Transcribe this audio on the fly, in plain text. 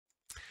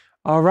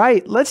All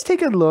right, let's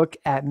take a look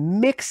at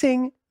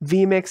mixing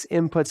vMix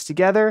inputs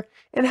together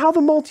and how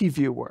the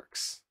multi-view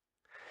works.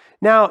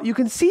 Now, you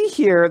can see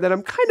here that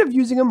I'm kind of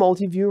using a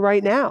multi-view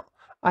right now.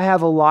 I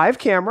have a live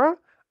camera,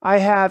 I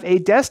have a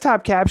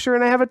desktop capture,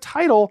 and I have a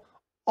title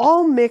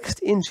all mixed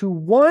into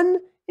one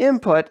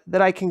input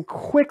that I can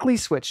quickly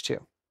switch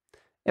to.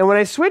 And when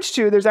I switch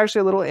to, there's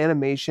actually a little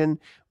animation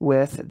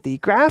with the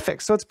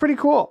graphics. So it's pretty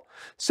cool.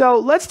 So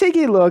let's take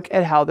a look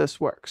at how this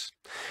works.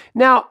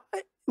 Now,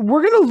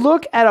 we're going to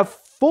look at a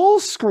full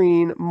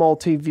screen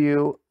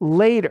multi-view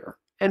later.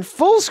 And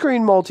full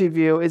screen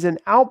multi-view is an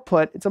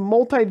output. It's a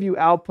multi-view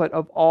output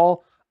of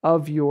all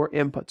of your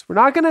inputs. We're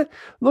not going to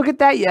look at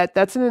that yet.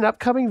 That's in an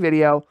upcoming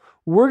video.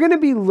 We're going to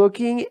be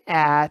looking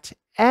at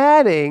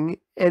adding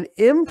an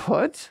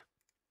input.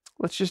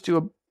 Let's just do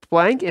a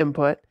blank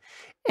input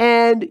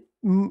and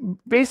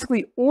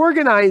basically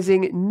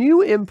organizing new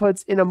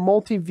inputs in a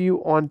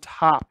multi-view on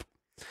top.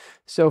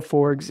 So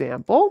for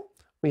example,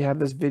 we have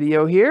this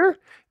video here.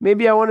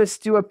 Maybe I want to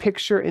do a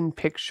picture in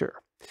picture.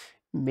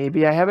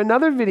 Maybe I have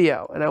another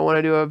video and I want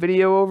to do a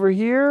video over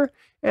here.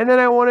 And then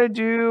I want to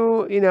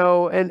do,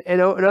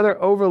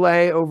 another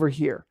overlay over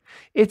here.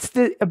 It's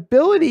the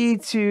ability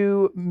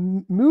to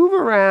move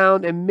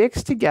around and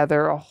mix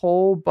together a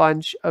whole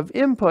bunch of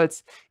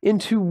inputs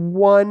into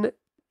one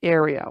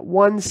area,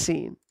 one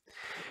scene.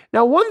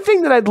 Now, one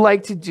thing that I'd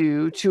like to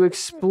do to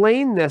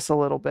explain this a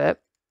little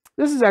bit,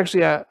 this is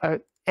actually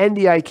a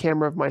NDI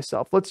camera of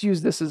myself. Let's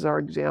use this as our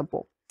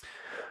example.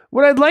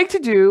 What I'd like to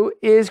do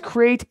is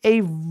create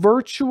a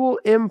virtual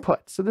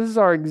input. So this is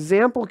our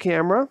example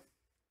camera.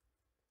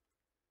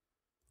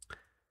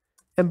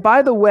 And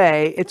by the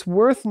way, it's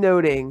worth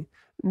noting,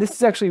 this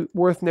is actually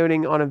worth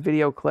noting on a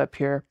video clip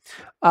here.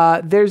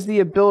 There's the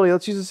ability,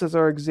 let's use this as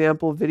our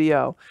example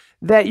video,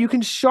 that you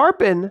can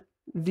sharpen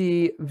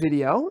the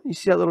video. You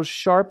see that little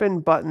sharpen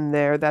button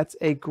there. That's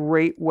a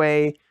great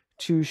way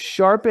to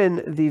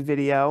sharpen the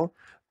video.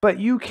 But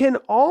you can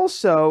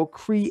also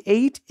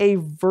create a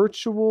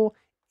virtual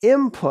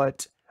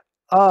input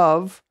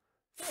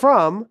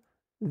from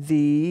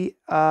the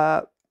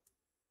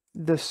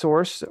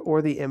source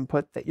or the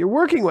input that you're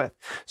working with.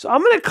 So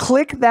I'm going to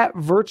click that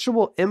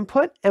virtual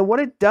input, and what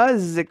it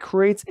does is it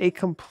creates a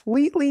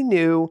completely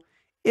new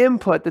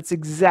input that's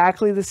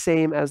exactly the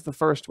same as the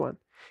first one.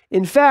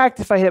 In fact,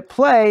 if I hit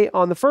play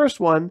on the first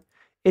one,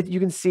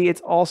 you can see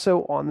it's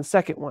also on the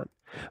second one.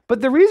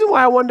 But the reason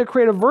why I wanted to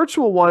create a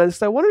virtual one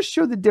is I want to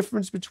show the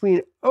difference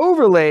between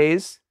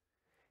overlays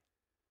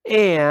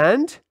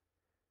and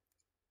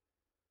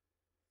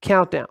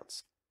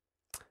countdowns.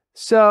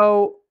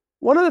 So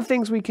one of the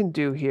things we can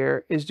do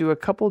here is do a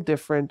couple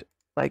different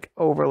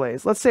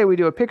overlays. Let's say we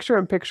do a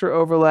picture-in-picture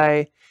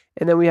overlay,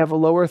 and then we have a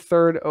lower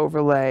third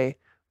overlay,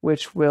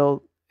 which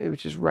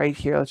is right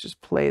here. Let's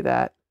just play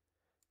that,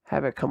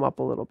 have it come up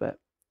a little bit.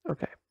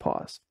 Okay,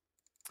 pause.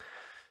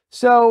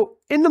 So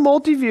in the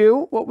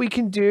multi-view, what we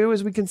can do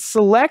is we can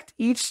select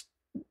each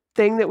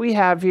thing that we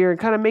have here and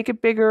kind of make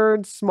it bigger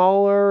and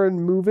smaller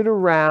and move it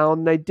around.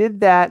 And I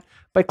did that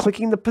by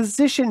clicking the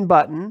position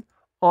button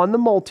on the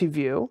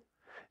multi-view.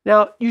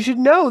 Now, you should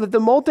know that the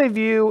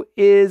multi-view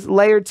is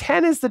layer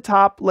 10 is the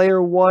top,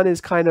 layer 1 is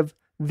kind of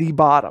the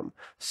bottom.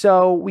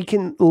 So we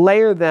can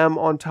layer them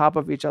on top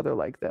of each other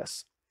like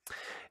this.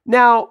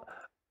 Now,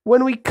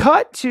 when we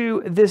cut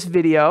to this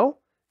video,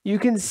 you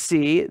can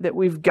see that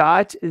we've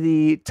got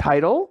the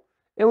title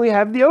and we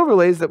have the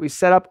overlays that we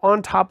set up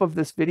on top of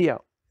this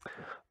video.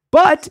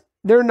 But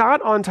they're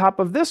not on top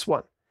of this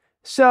one.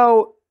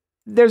 So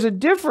there's a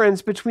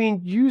difference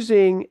between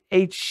using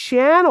a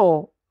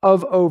channel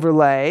of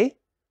overlay,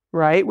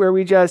 right, where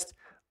we just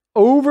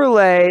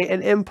overlay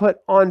an input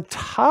on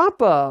top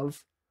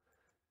of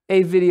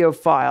a video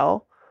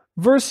file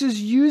versus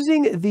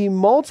using the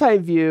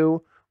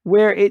multi-view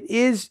where it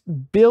is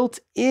built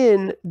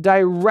in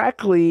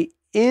directly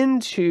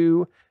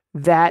into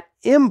that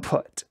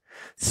input.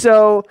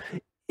 So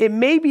it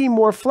may be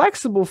more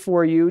flexible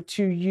for you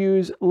to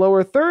use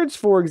lower thirds,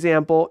 for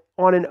example,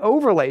 on an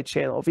overlay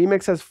channel.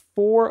 vMix has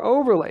 4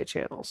 overlay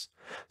channels.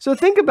 So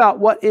think about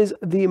what is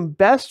the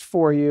best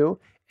for you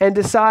and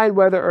decide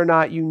whether or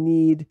not you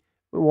need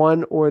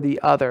one or the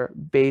other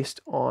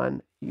based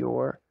on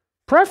your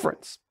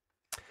preference.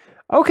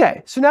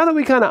 Okay, so now that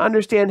we kind of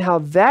understand how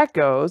that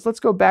goes,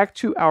 let's go back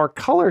to our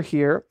color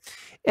here.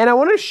 And I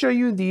want to show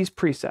you these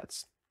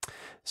presets.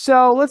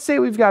 So let's say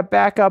we've got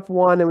backup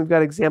 1 and we've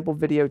got example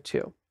video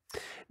 2.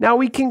 Now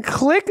we can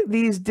click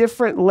these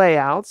different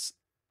layouts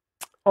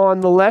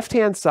on the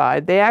left-hand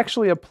side. They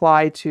actually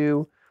apply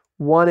to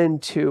 1 and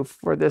 2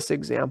 for this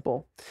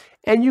example.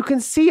 And you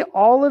can see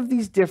all of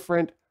these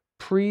different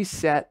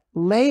preset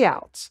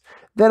layouts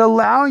that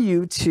allow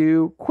you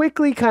to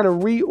quickly kind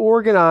of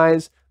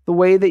reorganize the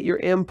way that your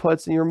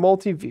inputs and your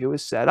multi-view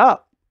is set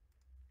up.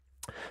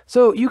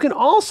 So you can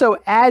also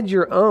add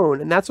your own,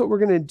 and that's what we're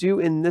going to do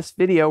in this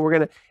video. We're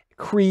going to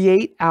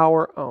create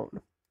our own.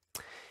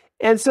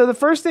 And so the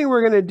first thing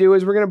we're going to do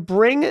is we're going to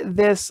bring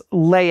this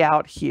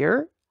layout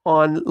here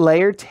on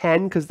layer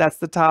 10, because that's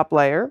the top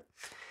layer.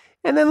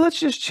 And then let's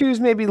just choose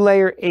maybe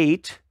layer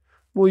 8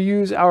 we'll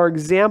use our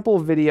example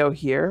video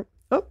here.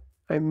 Oh,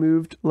 I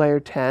moved layer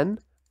 10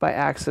 by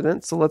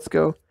accident. So let's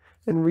go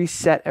and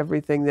reset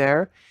everything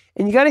there.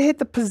 And you got to hit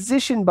the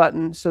position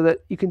button so that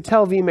you can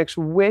tell vMix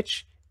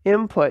which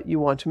input you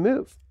want to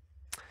move.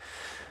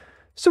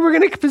 So we're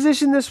going to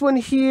position this one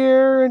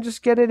here and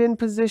just get it in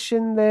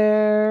position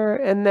there.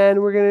 And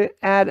then we're going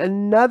to add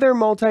another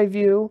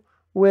multi-view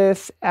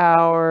with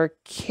our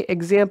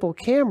example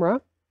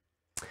camera.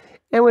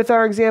 And with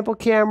our example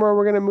camera,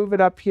 we're going to move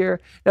it up here.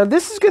 Now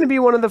this is going to be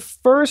one of the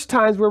first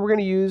times where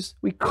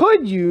we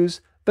could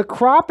use the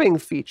cropping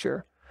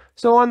feature.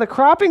 So on the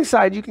cropping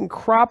side, you can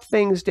crop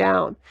things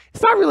down.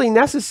 It's not really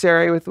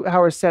necessary with how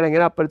we're setting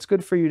it up, but it's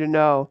good for you to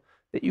know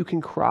that you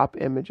can crop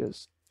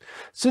images.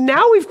 So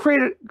now we've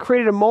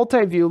created a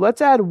multi-view.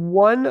 Let's add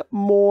one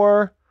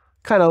more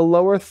kind of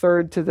lower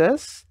third to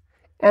this,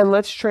 and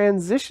let's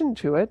transition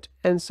to it.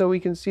 And so we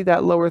can see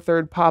that lower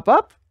third pop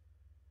up.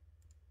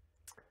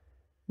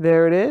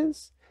 There it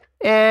is.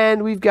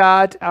 And we've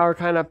got our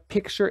kind of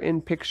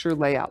picture-in-picture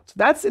layout. So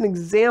that's an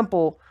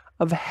example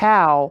of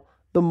how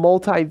the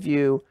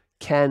multi-view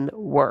can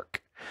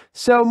work.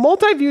 So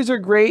multi-views are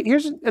great.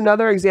 Here's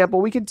another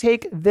example. We could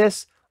take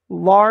this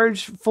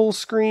large full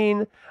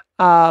screen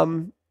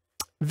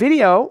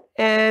video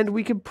and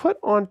we can put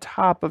on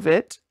top of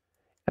it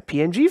a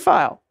PNG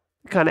file.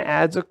 It kind of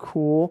adds a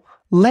cool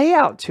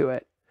layout to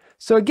it.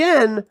 So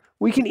again,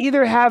 we can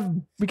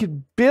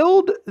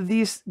build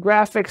these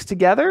graphics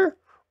together,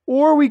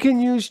 or we can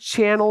use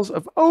channels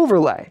of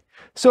overlay.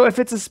 So if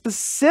it's a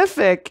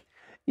specific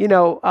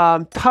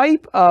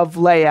type of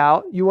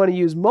layout, you want to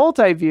use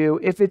multi-view.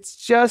 If it's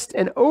just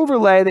an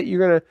overlay that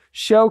you're going to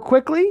show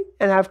quickly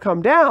and have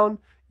come down,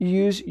 you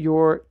use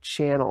your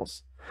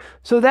channels.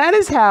 So that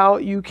is how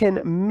you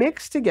can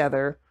mix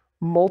together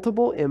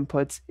multiple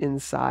inputs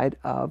inside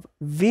of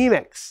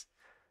vMix.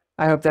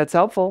 I hope that's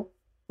helpful.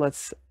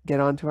 Let's get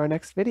on to our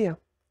next video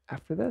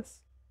after this.